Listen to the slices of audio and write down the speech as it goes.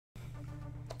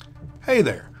Hey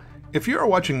there! If you are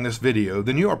watching this video,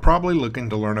 then you are probably looking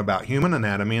to learn about human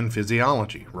anatomy and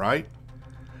physiology, right?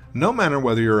 No matter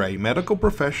whether you're a medical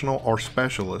professional or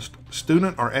specialist,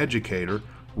 student or educator,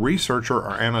 researcher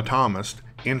or anatomist,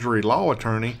 injury law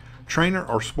attorney, trainer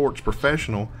or sports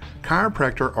professional,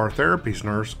 chiropractor or therapies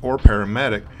nurse, or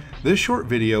paramedic, this short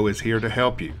video is here to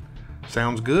help you.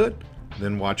 Sounds good?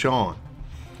 Then watch on.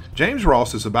 James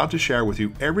Ross is about to share with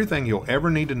you everything you'll ever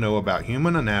need to know about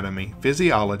human anatomy,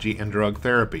 physiology, and drug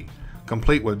therapy,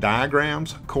 complete with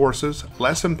diagrams, courses,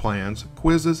 lesson plans,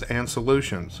 quizzes, and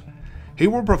solutions. He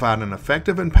will provide an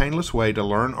effective and painless way to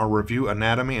learn or review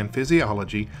anatomy and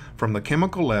physiology from the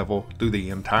chemical level through the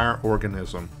entire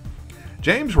organism.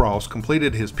 James Ross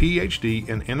completed his Ph.D.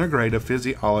 in Integrative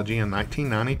Physiology in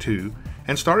 1992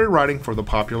 and started writing for the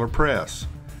popular press.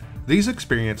 These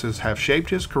experiences have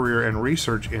shaped his career and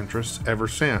research interests ever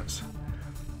since.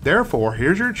 Therefore,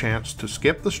 here's your chance to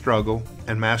skip the struggle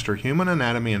and master human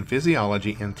anatomy and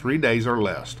physiology in 3 days or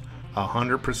less,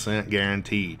 100%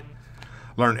 guaranteed.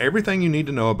 Learn everything you need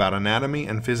to know about anatomy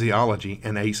and physiology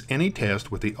and ace any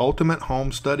test with the ultimate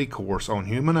home study course on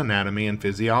human anatomy and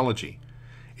physiology.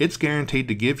 It's guaranteed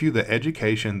to give you the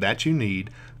education that you need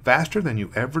faster than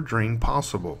you ever dreamed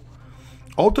possible.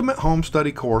 Ultimate Home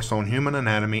Study course on human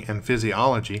anatomy and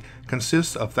physiology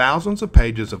consists of thousands of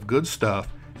pages of good stuff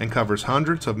and covers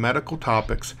hundreds of medical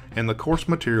topics, and the course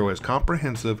material is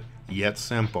comprehensive yet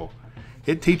simple.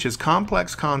 It teaches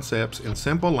complex concepts in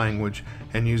simple language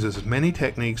and uses many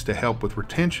techniques to help with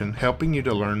retention, helping you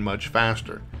to learn much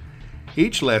faster.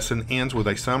 Each lesson ends with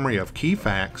a summary of key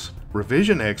facts,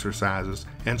 revision exercises,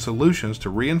 and solutions to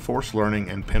reinforce learning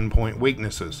and pinpoint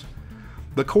weaknesses.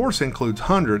 The course includes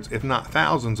hundreds, if not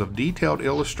thousands, of detailed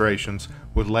illustrations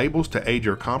with labels to aid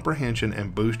your comprehension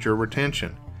and boost your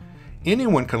retention.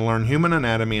 Anyone can learn human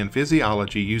anatomy and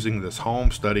physiology using this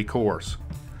home study course.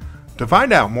 To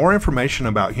find out more information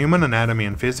about human anatomy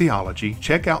and physiology,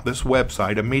 check out this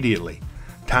website immediately,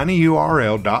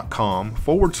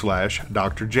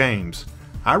 tinyurl.com/Dr. James.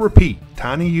 I repeat,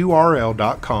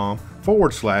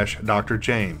 tinyurl.com/Dr.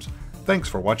 James. Thanks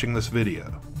for watching this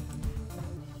video.